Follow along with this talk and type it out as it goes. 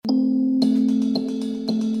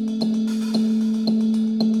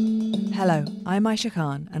Hello, I'm Aisha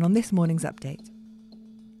Khan, and on this morning's update,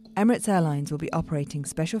 Emirates Airlines will be operating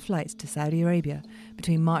special flights to Saudi Arabia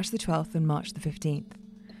between March the 12th and March the 15th.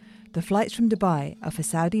 The flights from Dubai are for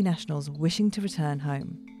Saudi nationals wishing to return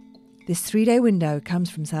home. This 3-day window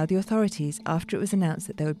comes from Saudi authorities after it was announced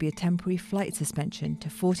that there would be a temporary flight suspension to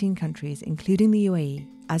 14 countries, including the UAE,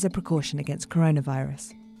 as a precaution against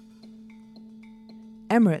coronavirus.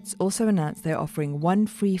 Emirates also announced they are offering one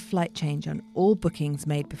free flight change on all bookings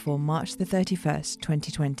made before March the 31st,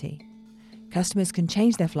 2020. Customers can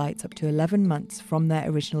change their flights up to 11 months from their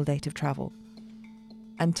original date of travel.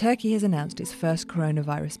 And Turkey has announced its first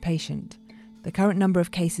coronavirus patient. The current number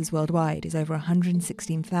of cases worldwide is over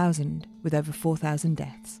 116,000, with over 4,000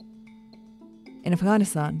 deaths. In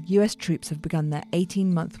Afghanistan, US troops have begun their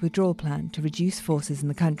 18-month withdrawal plan to reduce forces in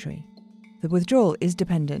the country. The withdrawal is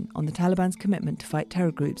dependent on the Taliban's commitment to fight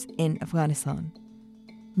terror groups in Afghanistan.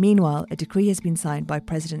 Meanwhile, a decree has been signed by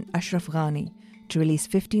President Ashraf Ghani to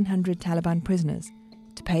release 1,500 Taliban prisoners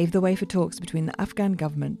to pave the way for talks between the Afghan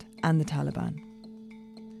government and the Taliban.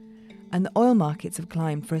 And the oil markets have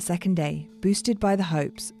climbed for a second day, boosted by the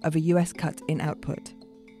hopes of a US cut in output.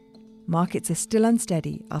 Markets are still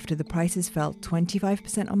unsteady after the prices fell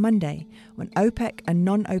 25% on Monday when OPEC and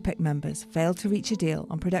non-OPEC members failed to reach a deal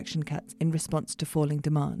on production cuts in response to falling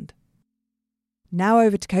demand. Now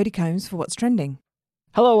over to Cody Combs for What's Trending.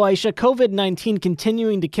 Hello, Aisha. COVID-19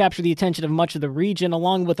 continuing to capture the attention of much of the region,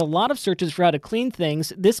 along with a lot of searches for how to clean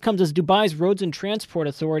things. This comes as Dubai's Roads and Transport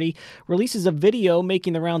Authority releases a video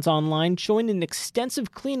making the rounds online showing an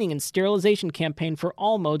extensive cleaning and sterilization campaign for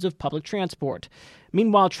all modes of public transport.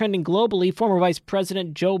 Meanwhile, trending globally, former Vice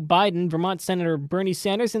President Joe Biden, Vermont Senator Bernie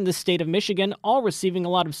Sanders, and the state of Michigan all receiving a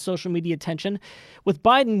lot of social media attention, with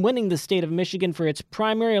Biden winning the state of Michigan for its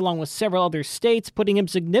primary along with several other states, putting him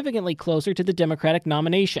significantly closer to the Democratic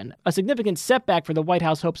nomination, a significant setback for the White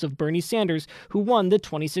House hopes of Bernie Sanders, who won the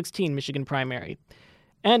 2016 Michigan primary.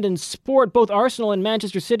 And in sport, both Arsenal and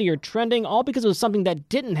Manchester City are trending, all because of something that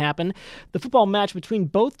didn't happen. The football match between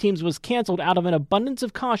both teams was cancelled out of an abundance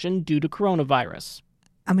of caution due to coronavirus.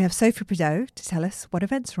 And we have Sophie Prideaux to tell us what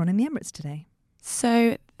events are on in the Emirates today.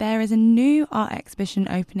 So there is a new art exhibition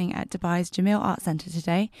opening at Dubai's Jameel Art Centre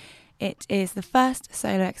today. It is the first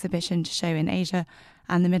solo exhibition to show in Asia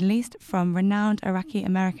and the Middle East from renowned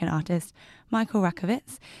Iraqi-American artist Michael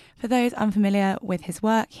Rakovitz. For those unfamiliar with his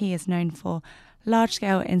work, he is known for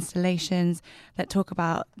large-scale installations that talk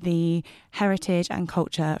about the heritage and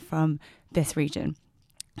culture from this region.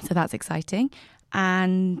 So that's exciting.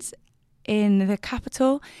 And in the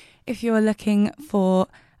capital, if you're looking for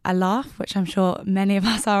a laugh, which I'm sure many of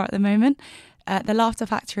us are at the moment, the Laughter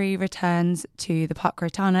Factory returns to the Park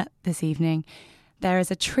Rotana this evening. There is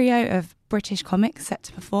a trio of British comics set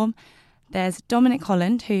to perform. There's Dominic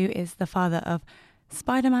Holland, who is the father of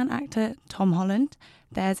Spider-Man actor Tom Holland.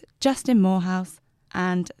 There's Justin Morehouse,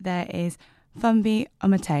 and there is Fumbi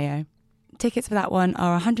Omateo. Tickets for that one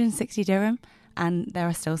are 160 dirham, and there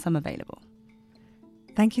are still some available.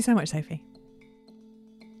 Thank you so much, Sophie.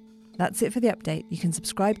 That's it for the update. You can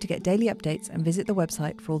subscribe to get daily updates and visit the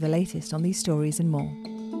website for all the latest on these stories and more.